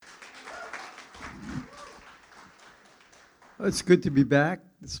It's good to be back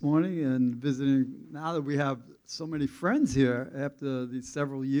this morning and visiting. Now that we have so many friends here after these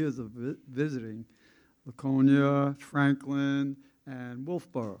several years of visiting, Laconia, Franklin, and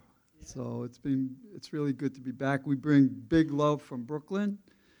Wolfboro. So it's really good to be back. We bring big love from Brooklyn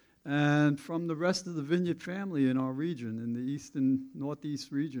and from the rest of the Vineyard family in our region, in the east and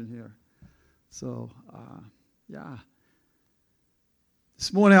northeast region here. So, yeah.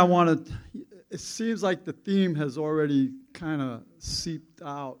 This morning it seems like the theme has already kind of seeped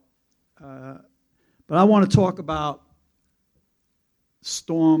out, but I want to talk about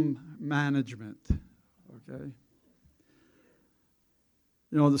storm management, okay?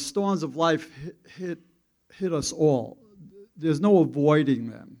 You know, the storms of life hit us all. There's no avoiding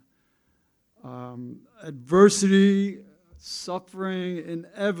them. Adversity, suffering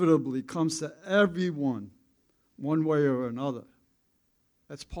inevitably comes to everyone, one way or another.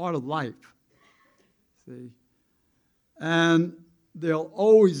 That's part of life, see? And there'll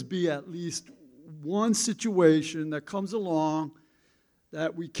always be at least one situation that comes along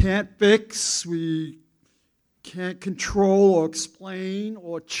that we can't fix, we can't control or explain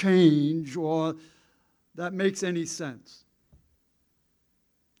or change, or that makes any sense.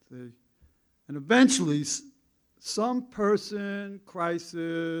 See? And eventually, some person,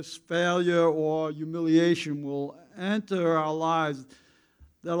 crisis, failure, or humiliation will enter our lives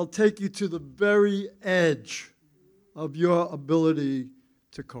that'll take you to the very edge of your ability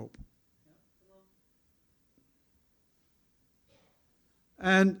to cope.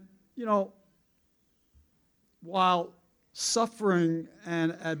 And, you know, while suffering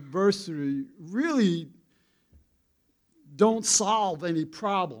and adversity really don't solve any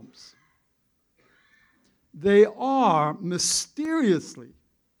problems, they are mysteriously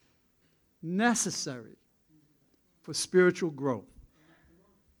necessary for spiritual growth.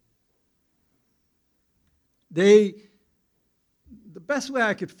 The best way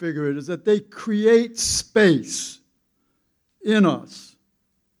I could figure it is that they create space in us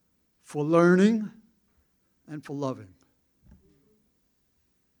for learning and for loving.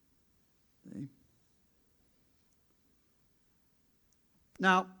 Okay.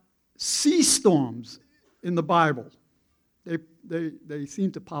 Now, sea storms in the Bible, they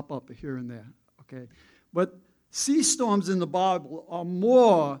seem to pop up here and there, okay? But sea storms in the Bible are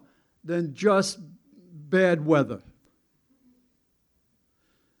more than just bad weather.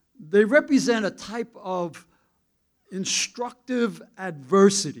 They represent a type of instructive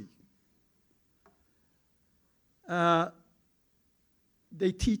adversity. They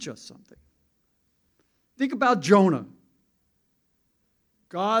teach us something. Think about Jonah.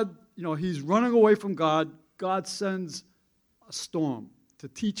 God, you know, he's running away from God. God sends a storm to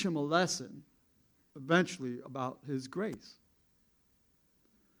teach him a lesson, eventually, about his grace.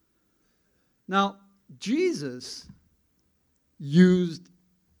 Now, Jesus used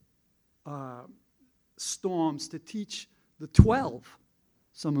storms to teach the 12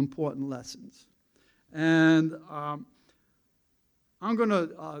 some important lessons. And I'm going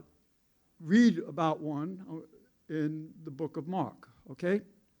to read about one in the book of Mark, okay?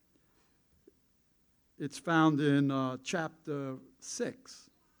 It's found in chapter 6.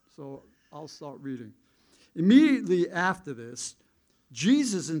 So I'll start reading. Immediately after this,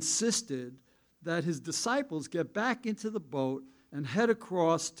 Jesus insisted that his disciples get back into the boat and head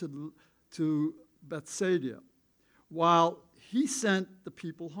across to Bethsaida, while he sent the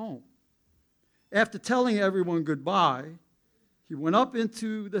people home. After telling everyone goodbye, he went up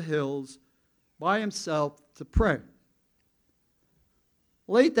into the hills by himself to pray.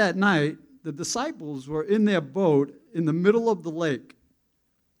 Late that night, the disciples were in their boat in the middle of the lake,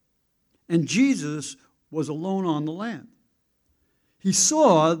 and Jesus was alone on the land. He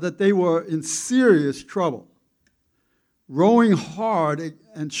saw that they were in serious trouble, rowing hard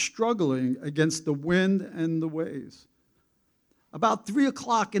and struggling against the wind and the waves. About 3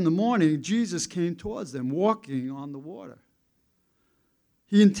 o'clock in the morning, Jesus came towards them, walking on the water.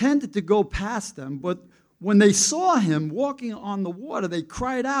 He intended to go past them, but when they saw him walking on the water, they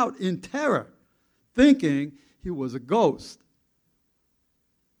cried out in terror, thinking he was a ghost.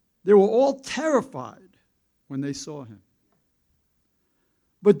 They were all terrified when they saw him.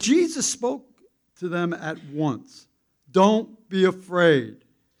 But Jesus spoke to them at once. "Don't be afraid,"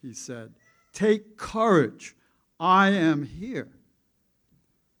 he said. "Take courage. I am here."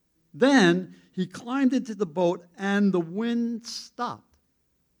 Then he climbed into the boat and the wind stopped.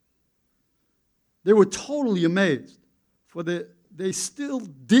 They were totally amazed, for they still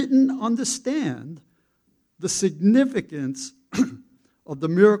didn't understand the significance of the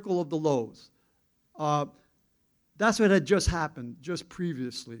miracle of the loaves. That's what had just happened, just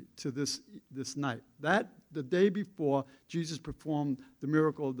previously to this night. The day before, Jesus performed the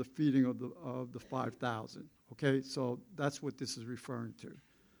miracle of the feeding of the 5,000. Okay, so that's what this is referring to.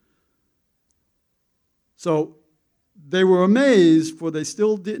 So they were amazed, for they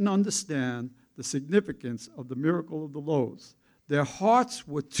still didn't understand the significance of the miracle of the loaves. Their hearts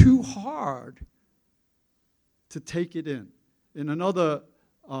were too hard to take it in. In another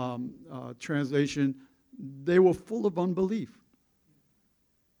translation, they were full of unbelief.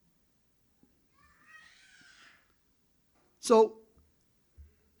 So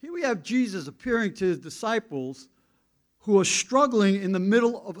here we have Jesus appearing to his disciples who are struggling in the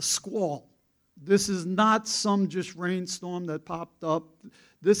middle of a squall. This is not some just rainstorm that popped up.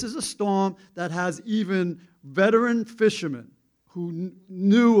 This is a storm that has even veteran fishermen who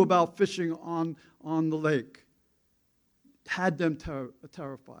knew about fishing on the lake, had them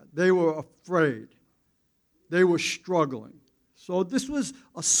terrified. They were afraid. They were struggling. So this was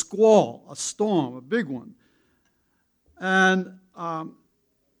a squall, a storm, a big one. And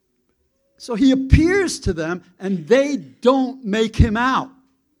so he appears to them, and they don't make him out.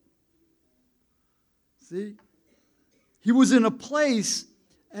 See? He was in a place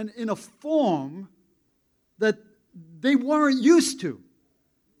and in a form that they weren't used to.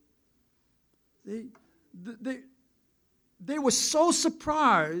 They were so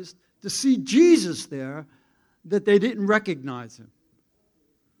surprised to see Jesus there that they didn't recognize him.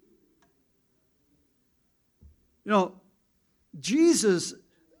 You know, Jesus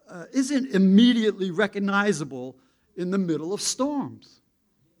isn't immediately recognizable in the middle of storms.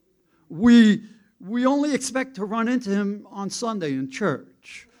 We only expect to run into him on Sunday in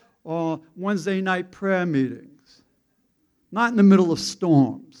church or Wednesday night prayer meetings, not in the middle of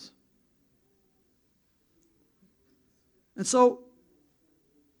storms. And so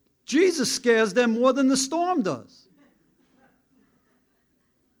Jesus scares them more than the storm does.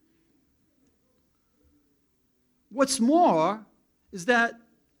 What's more is that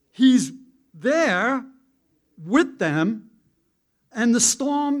he's there with them, and the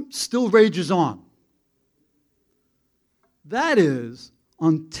storm still rages on. That is,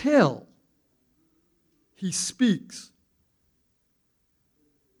 until he speaks.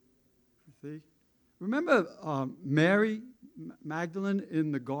 See? Remember Mary Magdalene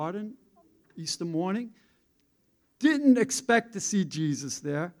in the garden Easter morning? Didn't expect to see Jesus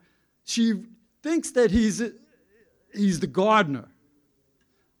there. She thinks that he's the gardener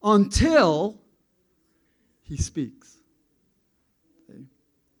until he speaks. Okay?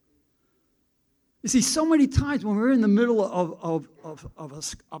 You see, so many times when we're in the middle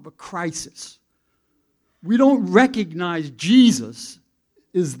of a crisis, we don't recognize Jesus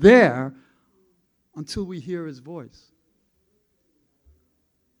is there until we hear his voice.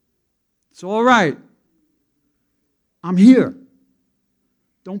 It's all right. I'm here.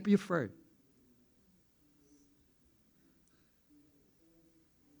 Don't be afraid.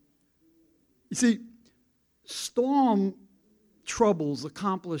 You see, storm troubles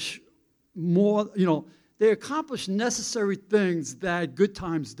accomplish more, they accomplish necessary things that good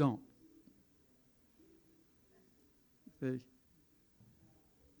times don't.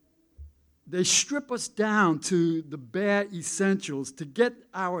 They strip us down to the bare essentials to get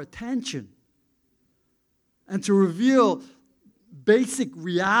our attention and to reveal basic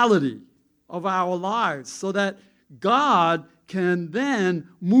reality of our lives so that God can then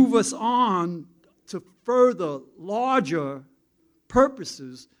move us on to further, larger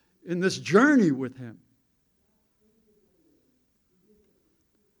purposes in this journey with him.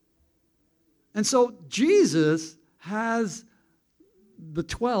 And so Jesus has the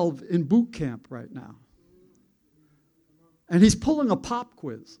 12 in boot camp right now. And he's pulling a pop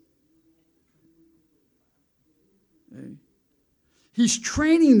quiz. Okay? He's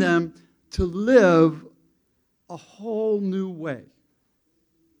training them to live a whole new way.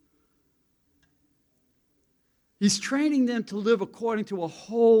 He's training them to live according to a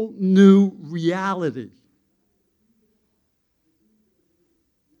whole new reality.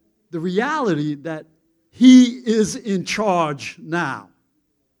 The reality that he is in charge now.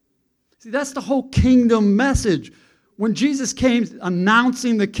 See, that's the whole kingdom message. When Jesus came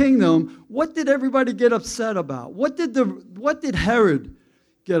announcing the kingdom, what did everybody get upset about? What did Herod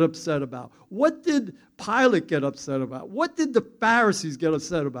get upset about? What did Pilate get upset about? What did the Pharisees get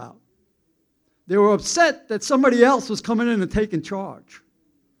upset about? They were upset that somebody else was coming in and taking charge.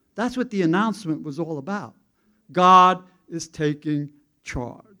 That's what the announcement was all about. God is taking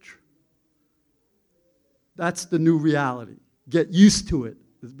charge. That's the new reality. Get used to it.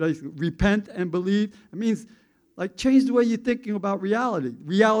 It's basically repent and believe. It means change the way you're thinking about reality.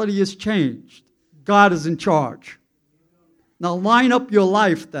 Reality has changed. God is in charge. Now line up your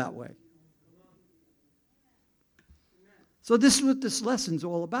life that way. So this is what this lesson's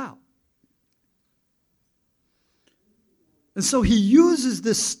all about. And so he uses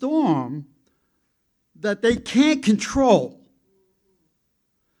this storm that they can't control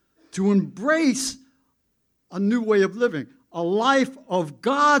to embrace a new way of living, a life of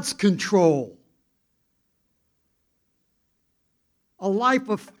God's control, a life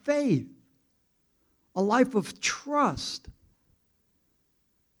of faith, a life of trust.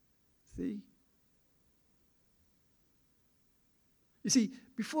 See? You see,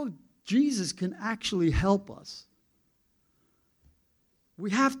 before Jesus can actually help us,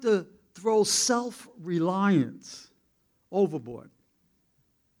 we have to throw self-reliance overboard.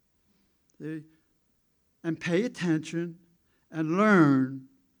 See? And pay attention and learn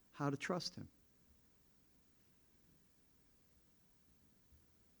how to trust him.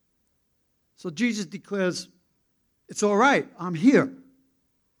 So Jesus declares, it's all right, I'm here.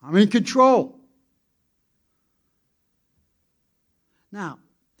 I'm in control. Now,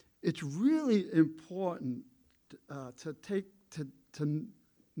 it's really important to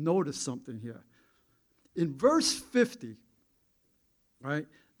notice something here. In verse 50, right,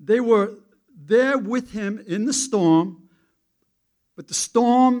 they were there with him in the storm, but the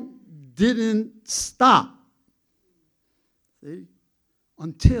storm didn't stop. See?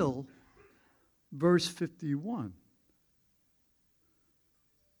 Until verse 51.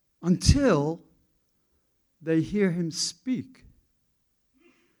 Until they hear him speak.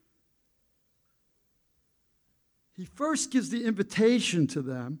 He first gives the invitation to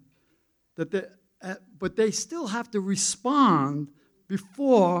them, but they still have to respond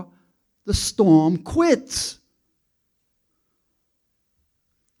before the storm quits.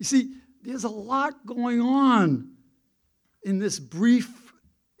 You see, there's a lot going on in this brief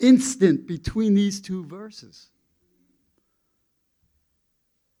instant between these two verses.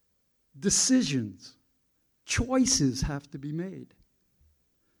 Decisions, choices have to be made.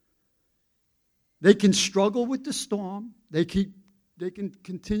 They can struggle with the storm. They can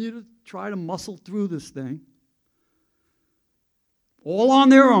continue to try to muscle through this thing, all on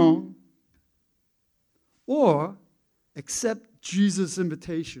their own, or accept Jesus'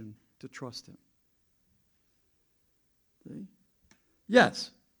 invitation to trust him. See?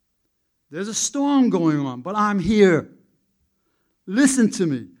 Yes, there's a storm going on, but I'm here. Listen to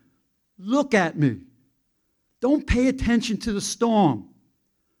me. Look at me. Don't pay attention to the storm.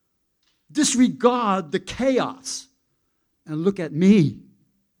 Disregard the chaos and look at me.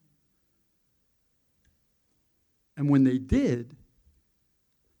 And when they did,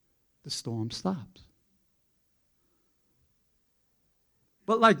 the storm stops.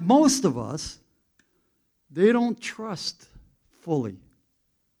 But like most of us, they don't trust fully.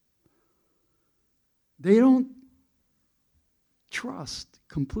 They don't trust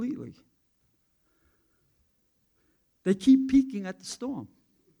completely. They keep peeking at the storm,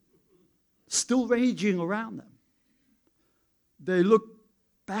 still raging around them. They look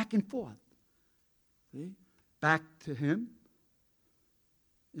back and forth. See? Back to him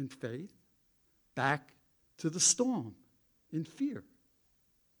in faith, back to the storm in fear.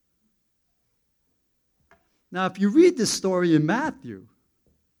 Now, if you read this story in Matthew,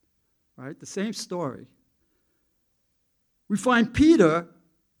 right, the same story, we find Peter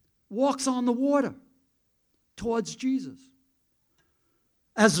walks on the water towards Jesus,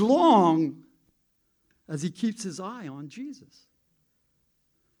 as long as he keeps his eye on Jesus.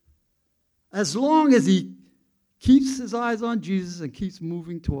 As long as he keeps his eyes on Jesus and keeps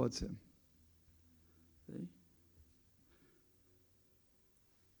moving towards him. See?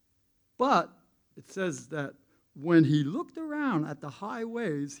 But it says that when he looked around at the high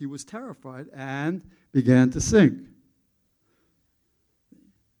waves, he was terrified and began to sink.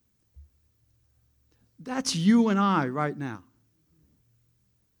 That's you and I right now.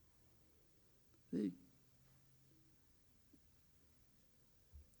 See?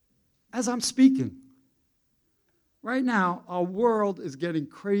 As I'm speaking, right now, our world is getting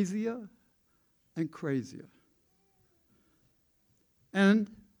crazier and crazier.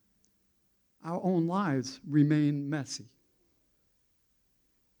 And our own lives remain messy.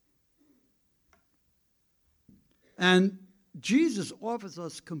 And Jesus offers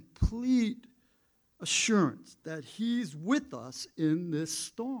us complete assurance that he's with us in this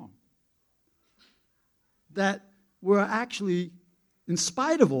storm. That we're actually, in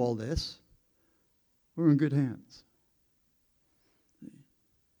spite of all this, we're in good hands.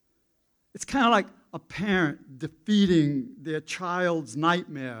 It's kind of like a parent defeating their child's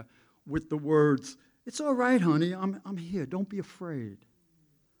nightmare with the words, "It's all right, honey, I'm here, don't be afraid."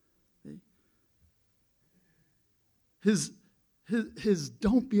 See? his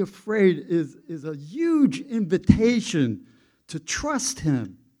don't be afraid is a huge invitation to trust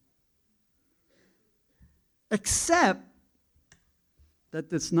him. Except that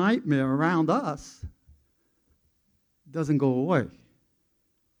this nightmare around us doesn't go away.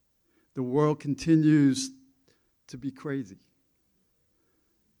 The world continues to be crazy,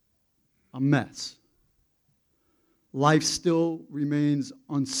 a mess. Life still remains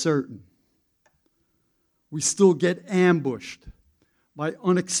uncertain. We still get ambushed by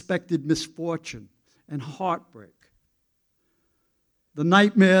unexpected misfortune and heartbreak. The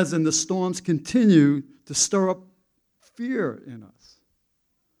nightmares and the storms continue to stir up fear in us.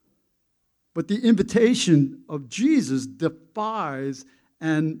 But the invitation of Jesus defies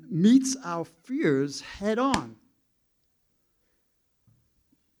and meets our fears head on.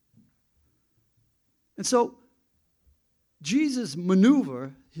 And so, Jesus'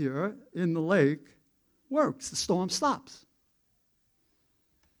 maneuver here in the lake works. The storm stops.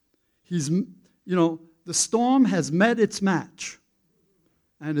 The storm has met its match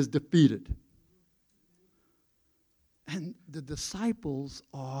and is defeated. And the disciples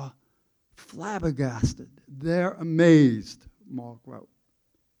are flabbergasted. They're amazed, Mark wrote.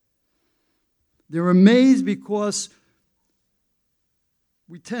 They're amazed because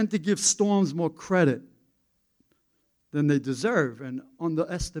we tend to give storms more credit than they deserve and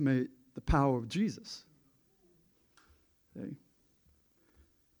underestimate the power of Jesus. Okay?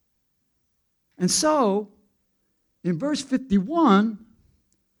 And so, in verse 51,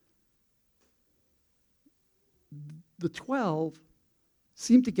 the 12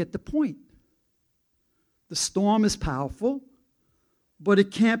 seem to get the point. The storm is powerful, but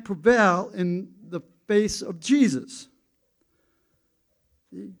it can't prevail in the face of Jesus.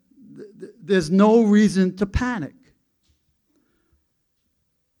 There's no reason to panic.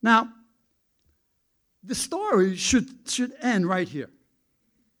 Now, the story should end right here.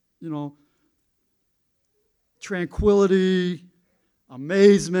 Tranquility,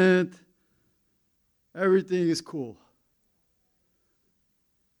 amazement, everything is cool.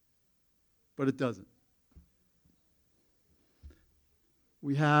 But it doesn't.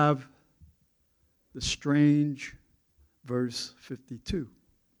 We have the strange verse 52.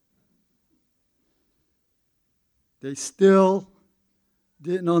 They still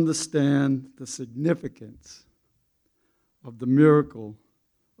didn't understand the significance of the miracle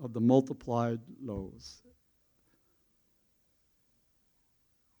of the multiplied loaves.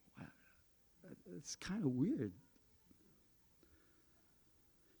 It's kind of weird.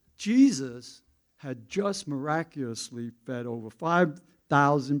 Jesus had just miraculously fed over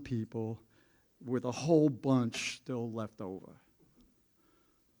 5,000 people with a whole bunch still left over.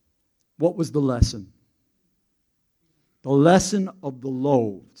 What was the lesson? The lesson of the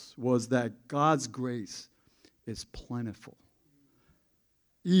loaves was that God's grace is plentiful,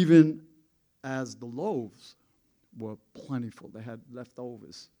 even as the loaves were plentiful. They had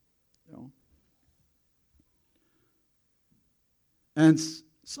leftovers, And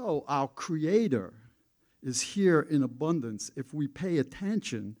so our Creator is here in abundance if we pay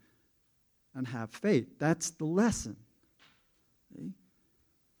attention and have faith. That's the lesson. See?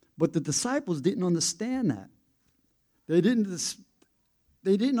 But the disciples didn't understand that. They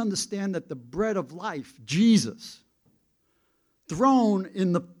didn't understand that the bread of life, Jesus, thrown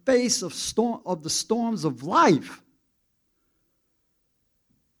in the face of the storms of life,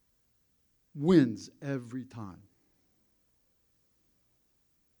 wins every time.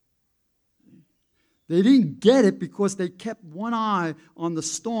 They didn't get it because they kept one eye on the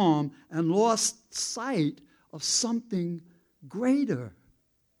storm and lost sight of something greater.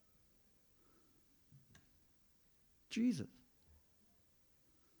 Jesus.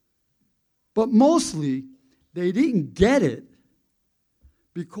 But mostly, they didn't get it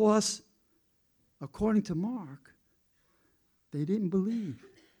because, according to Mark, they didn't believe.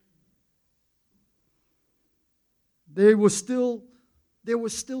 There was still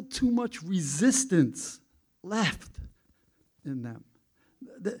too much resistance left in them.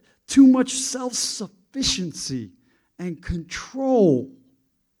 Too much self-sufficiency and control.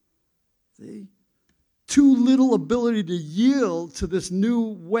 See? Too little ability to yield to this new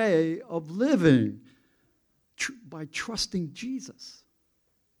way of living by trusting Jesus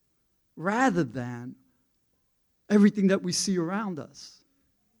rather than everything that we see around us.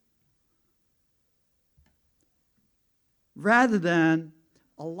 Rather than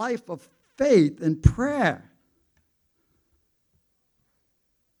a life of faith and prayer.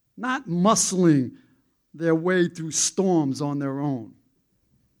 Not muscling their way through storms on their own.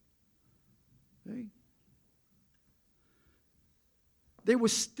 Okay? They were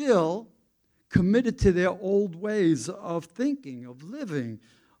still committed to their old ways of thinking, of living,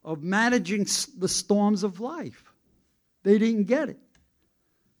 of managing the storms of life. They didn't get it.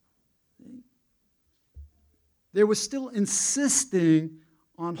 They were still insisting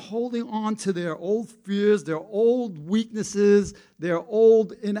on holding on to their old fears, their old weaknesses, their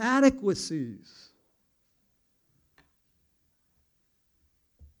old inadequacies.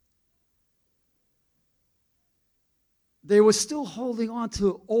 They were still holding on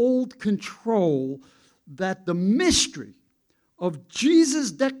to old control that the mystery of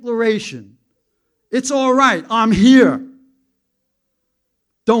Jesus' declaration, it's all right, I'm here,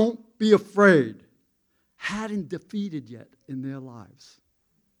 don't be afraid, hadn't defeated yet in their lives.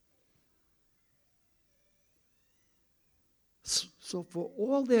 So for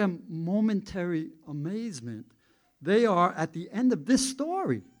all their momentary amazement, they are at the end of this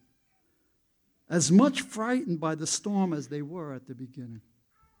story as much frightened by the storm as they were at the beginning.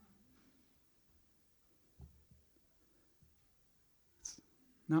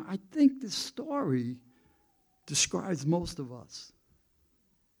 Now, I think this story describes most of us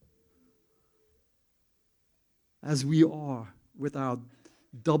as we are with our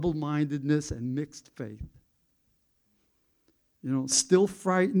double-mindedness and mixed faith. Still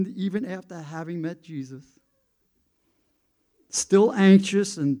frightened even after having met Jesus. Still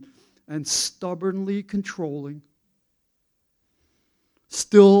anxious and stubbornly controlling.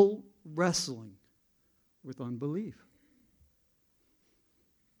 Still wrestling with unbelief.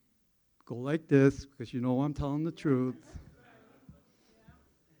 Go like this, because you know I'm telling the truth.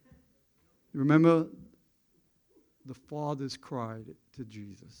 You remember the fathers cried to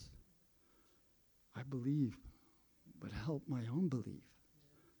Jesus, I believe, but help my unbelief.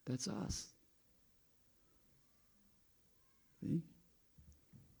 That's us.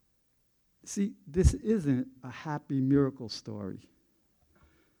 See, this isn't a happy miracle story.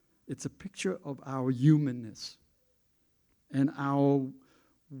 It's a picture of our humanness and our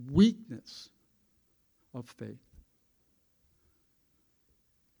weakness of faith.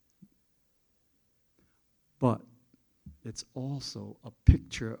 But it's also a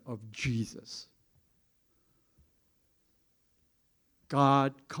picture of Jesus.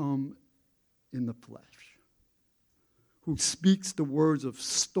 God come in the flesh, who speaks the words of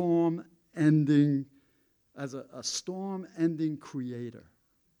storm-ending, as a storm-ending creator.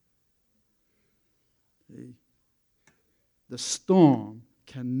 See? The storm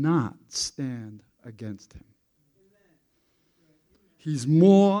cannot stand against him. He's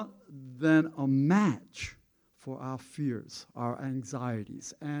more than a match for our fears, our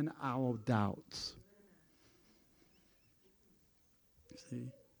anxieties, and our doubts. See?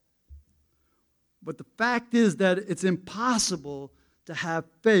 But the fact is that it's impossible to have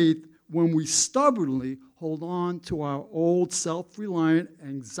faith when we stubbornly hold on to our old self-reliant,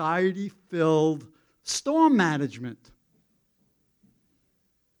 anxiety-filled storm management.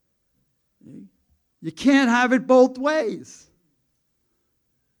 See? You can't have it both ways.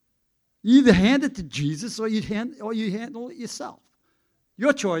 You either hand it to Jesus or you handle it yourself.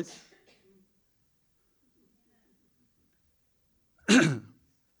 Your choice.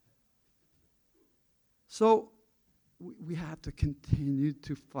 So we have to continue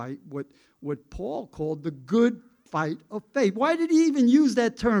to fight what Paul called the good fight of faith. Why did he even use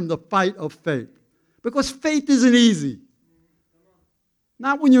that term, the fight of faith? Because faith isn't easy.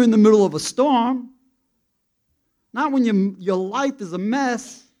 Not when you're in the middle of a storm. Not when your life is a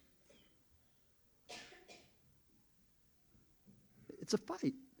mess. It's a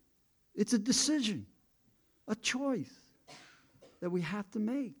fight. It's a decision, a choice that we have to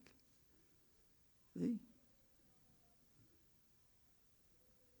make. See?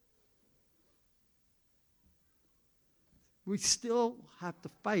 We still have to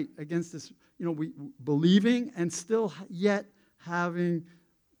fight against this, we believing and still yet having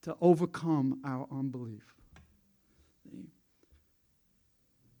to overcome our unbelief. See?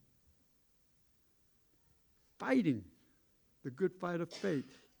 Fighting the good fight of faith.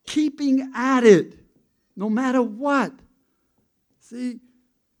 Keeping at it, no matter what. See?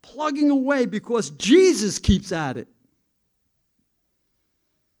 Plugging away because Jesus keeps at it.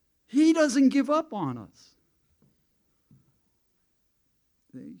 He doesn't give up on us.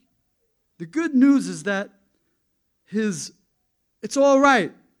 See? The good news is that it's all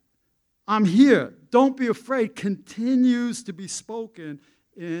right, I'm here, don't be afraid, continues to be spoken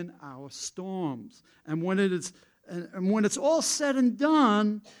in our storms. And when it's all said and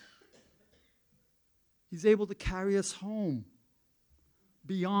done, he's able to carry us home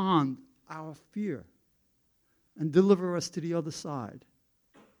beyond our fear and deliver us to the other side.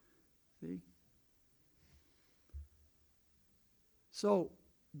 See? So,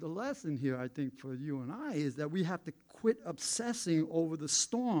 the lesson here, I think, for you and I is that we have to quit obsessing over the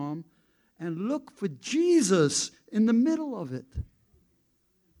storm and look for Jesus in the middle of it.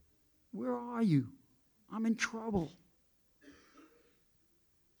 Where are you? I'm in trouble.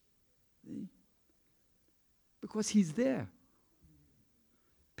 See? Because he's there.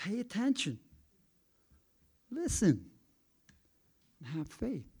 Pay attention. Listen. And have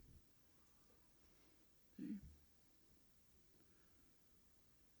faith. See?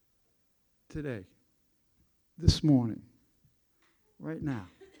 Today, this morning, right now,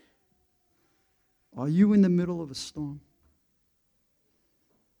 are you in the middle of a storm?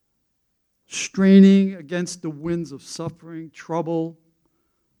 Straining against the winds of suffering, trouble,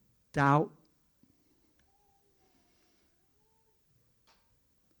 doubt?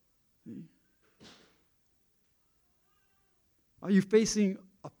 Are you facing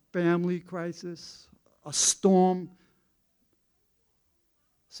a family crisis, a storm,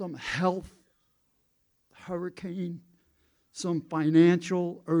 some health hurricane, some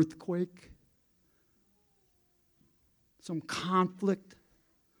financial earthquake, some conflict?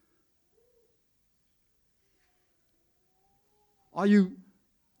 Are you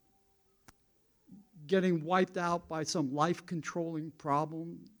getting wiped out by some life-controlling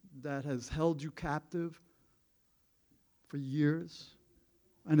problem that has held you captive for years?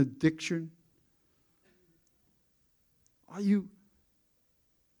 An addiction? Are you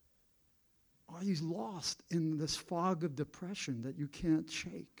lost in this fog of depression that you can't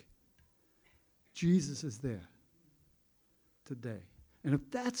shake? Jesus is there today. And if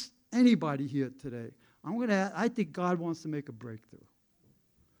that's anybody here today, I think God wants to make a breakthrough.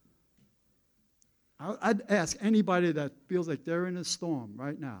 I'd ask anybody that feels like they're in a storm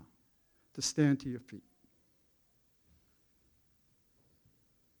right now to stand to your feet.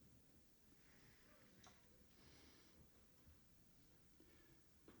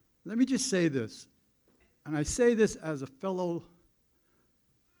 Let me just say this, and I say this as a fellow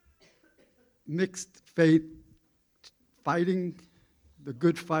mixed faith, fighting the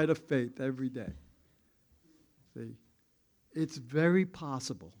good fight of faith every day. See, it's very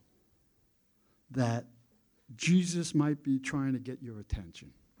possible that Jesus might be trying to get your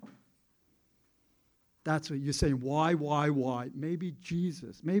attention. That's what you're saying. Why? Maybe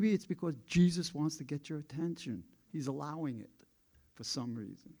it's because Jesus wants to get your attention. He's allowing it for some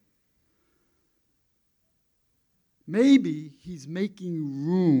reason. Maybe he's making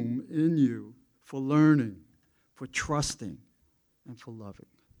room in you for learning, for trusting, and for loving.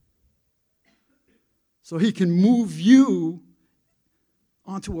 So he can move you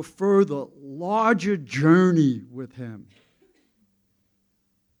onto a further, larger journey with him.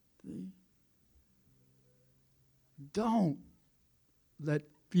 See? Don't let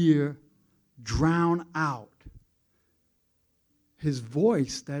fear drown out his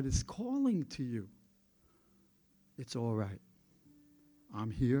voice that is calling to you. It's all right.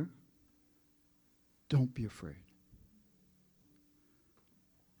 I'm here. Don't be afraid.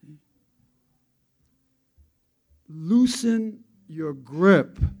 Loosen your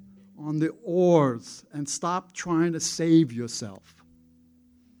grip on the oars and stop trying to save yourself.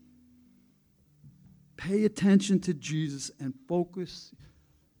 Pay attention to Jesus and focus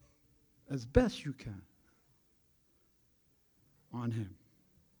as best you can on him.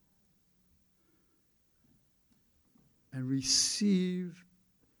 And receive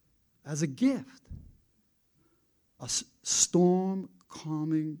as a gift a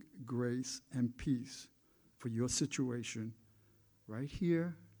storm-calming grace and peace for your situation right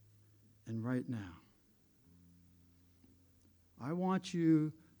here and right now. I want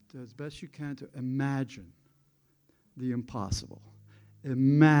you to, as best you can, to imagine the impossible.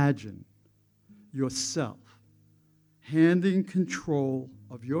 Imagine yourself handing control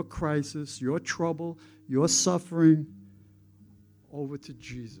of your crisis, your trouble, your suffering over to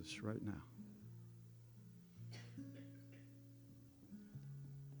Jesus right now.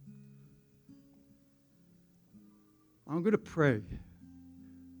 I'm going to pray.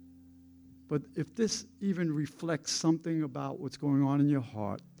 But if this even reflects something about what's going on in your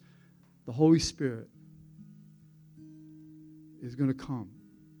heart, the Holy Spirit is going to come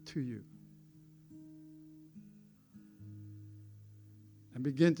to you and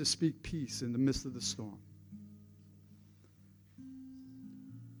begin to speak peace in the midst of the storm.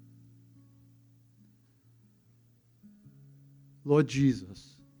 Lord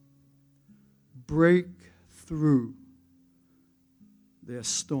Jesus, break through their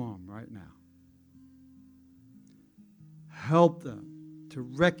storm right now. Help them to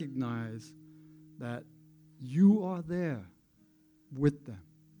recognize that you are there with them.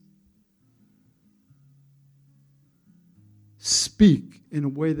 Speak speak in a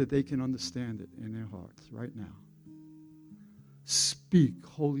way that they can understand it in their hearts right now. Speak,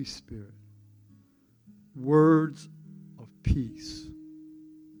 Holy Spirit, words of peace.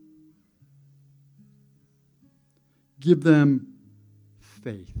 Give them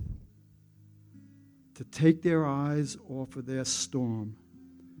faith to take their eyes off of their storm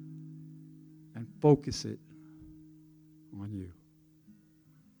and focus it on you.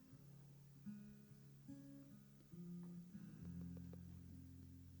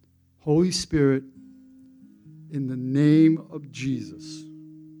 Holy Spirit, in the name of Jesus,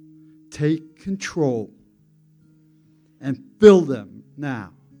 take control and fill them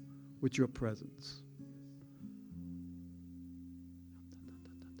now with your presence.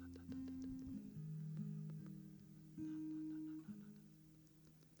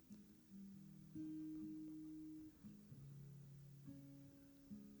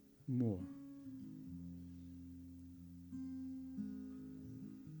 More.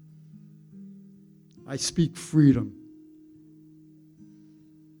 I speak freedom.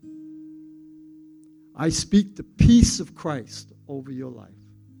 I speak the peace of Christ over your life.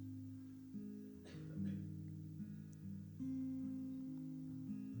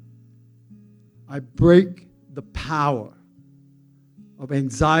 I break the power of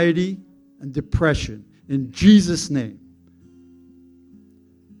anxiety and depression in Jesus' name.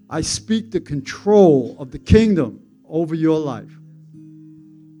 I speak the control of the kingdom over your life.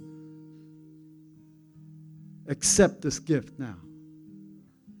 Accept this gift now.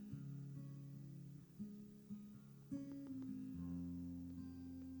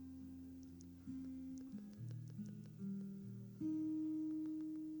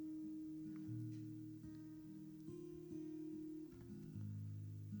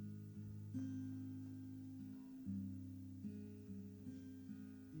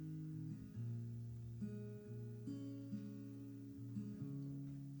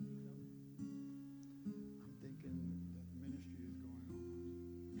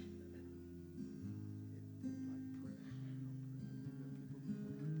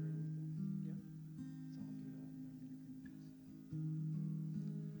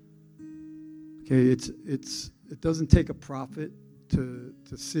 Okay, it doesn't take a prophet to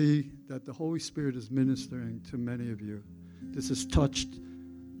see that the Holy Spirit is ministering to many of you. This has touched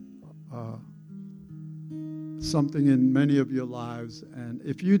something in many of your lives. And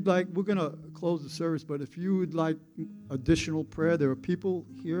if you'd like, we're going to close the service, but if you would like additional prayer, there are people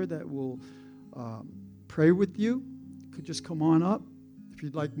here that will pray with you. You could just come on up if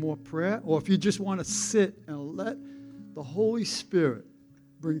you'd like more prayer, or if you just want to sit and let the Holy Spirit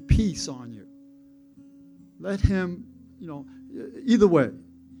bring peace on you. Let him, either way,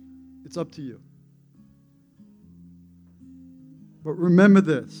 it's up to you. But remember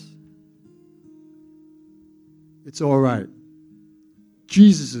this. It's all right.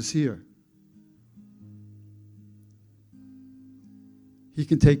 Jesus is here. He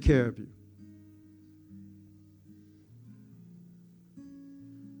can take care of you.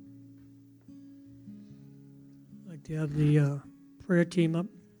 I'd like to have the prayer team up.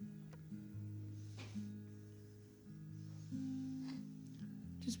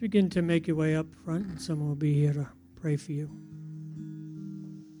 Just begin to make your way up front, and someone will be here to pray for you.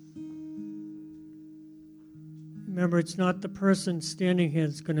 Remember, it's not the person standing here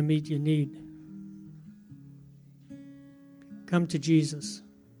that's going to meet your need. Come to Jesus.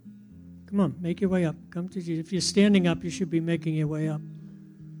 Come on, make your way up. Come to Jesus. If you're standing up, you should be making your way up.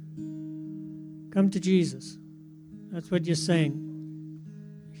 Come to Jesus. That's what you're saying.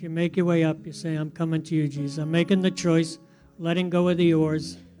 If you make your way up, you're saying, I'm coming to you, Jesus. I'm making the choice, letting go of the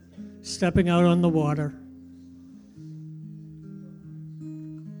oars, stepping out on the water.